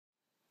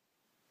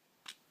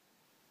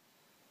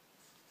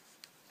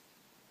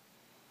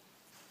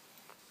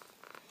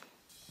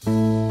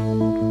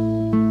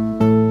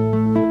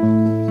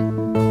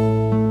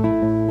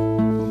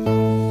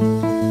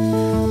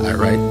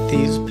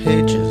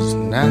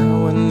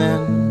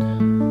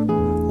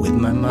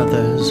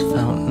his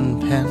fountain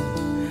pen.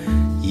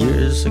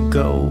 Years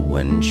ago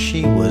when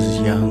she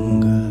was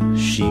young,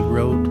 she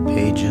wrote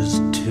pages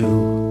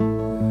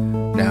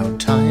too. Now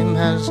time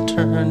has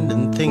turned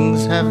and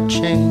things have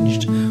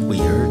changed.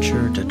 We urge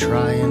her to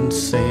try and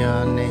say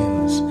our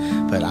names,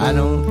 but I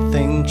don't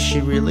think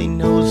she really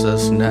knows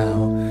us now.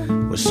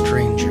 We're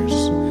strangers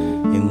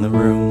in the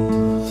room.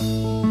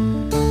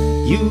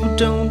 You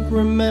don't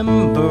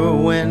remember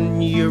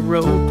when you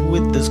wrote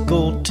with this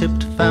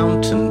gold-tipped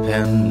fountain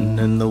pen,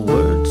 and the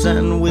words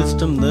and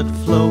wisdom that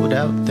flowed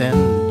out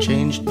then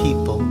changed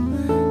people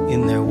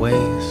in their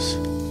ways.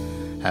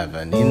 Have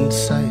an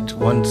insight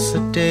once a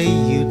day,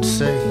 you'd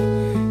say,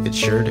 it's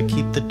sure to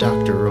keep the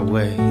doctor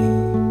away.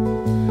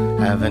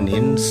 Have an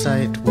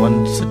insight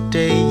once a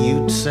day,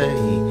 you'd say,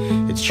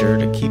 it's sure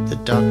to keep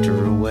the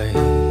doctor away.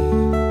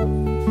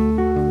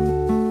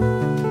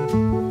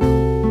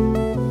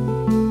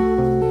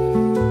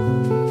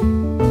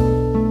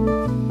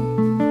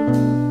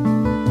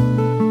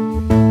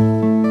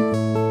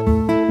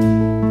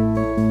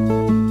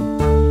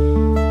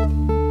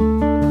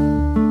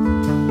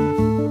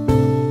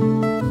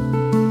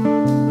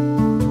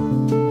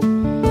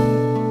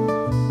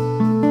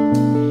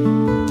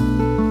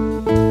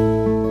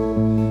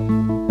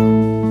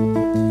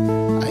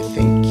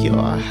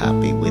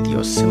 Happy with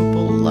your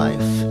simple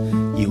life.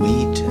 You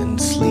eat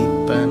and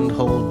sleep and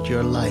hold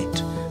your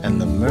light, and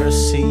the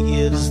mercy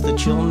is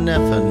that you'll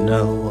never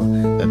know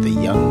that the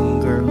young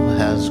girl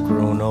has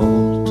grown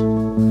old.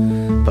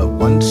 But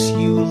once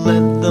you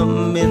led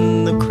them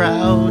in the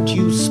crowd,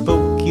 you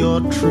spoke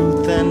your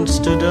truth and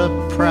stood up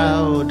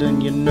proud.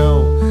 And you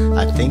know,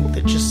 I think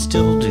that you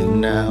still do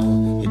now.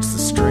 It's the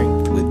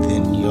strength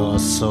within your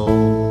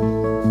soul.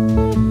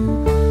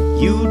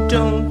 You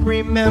don't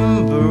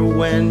remember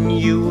when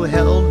you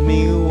held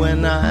me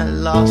when I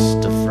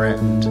lost a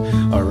friend,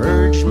 or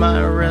urged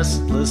my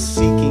restless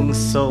seeking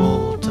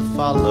soul to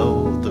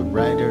follow the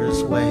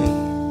writer's way.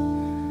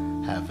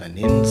 Have an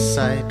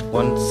insight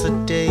once a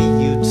day,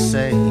 you'd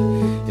say,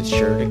 it's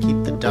sure to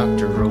keep the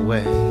doctor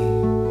away.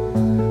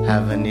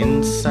 Have an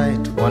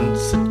insight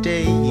once a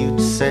day,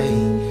 you'd say,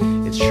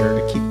 it's sure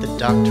to keep the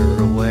doctor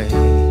away.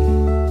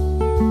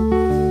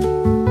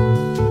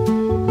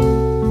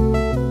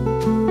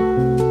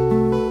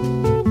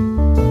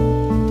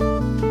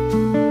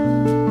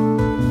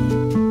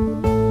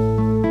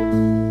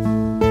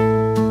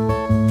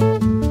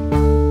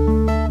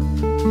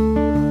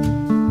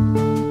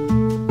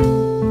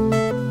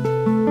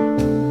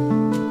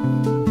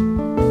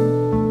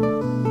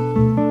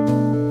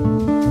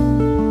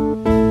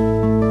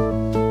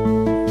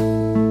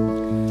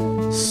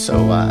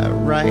 So I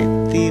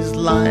write these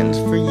lines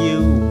for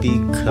you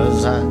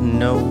because I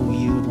know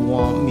you'd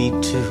want me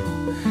to.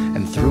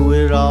 And through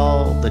it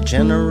all the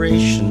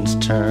generations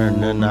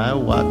turn and I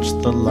watch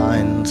the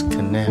lines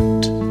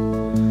connect.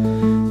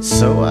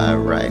 So I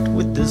write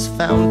with this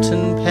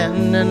fountain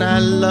pen, and I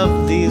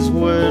love these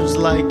words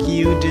like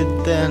you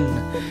did then.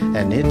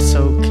 And it's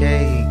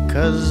okay,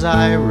 'cause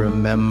I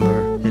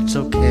remember. It's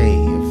okay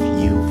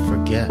if you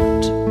forget.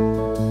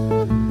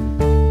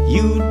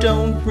 You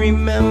don't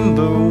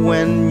remember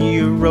when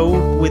you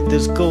wrote with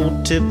this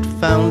gold-tipped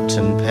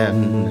fountain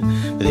pen,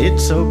 but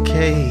it's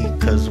okay,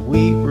 'cause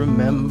we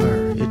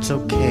remember. It's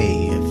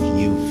okay if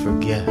you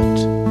forget.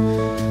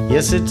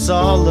 Yes, it's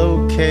all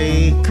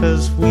okay,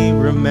 'cause we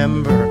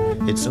remember.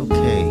 It's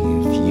okay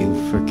if you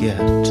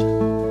forget.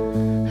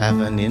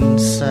 Have an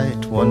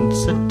insight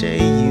once a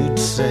day, you'd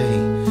say,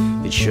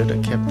 it should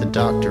have kept the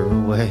doctor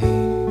away.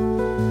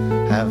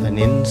 Have an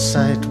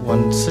insight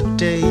once a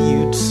day,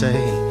 you'd say,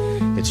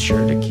 it's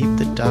sure to keep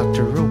the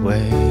doctor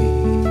away.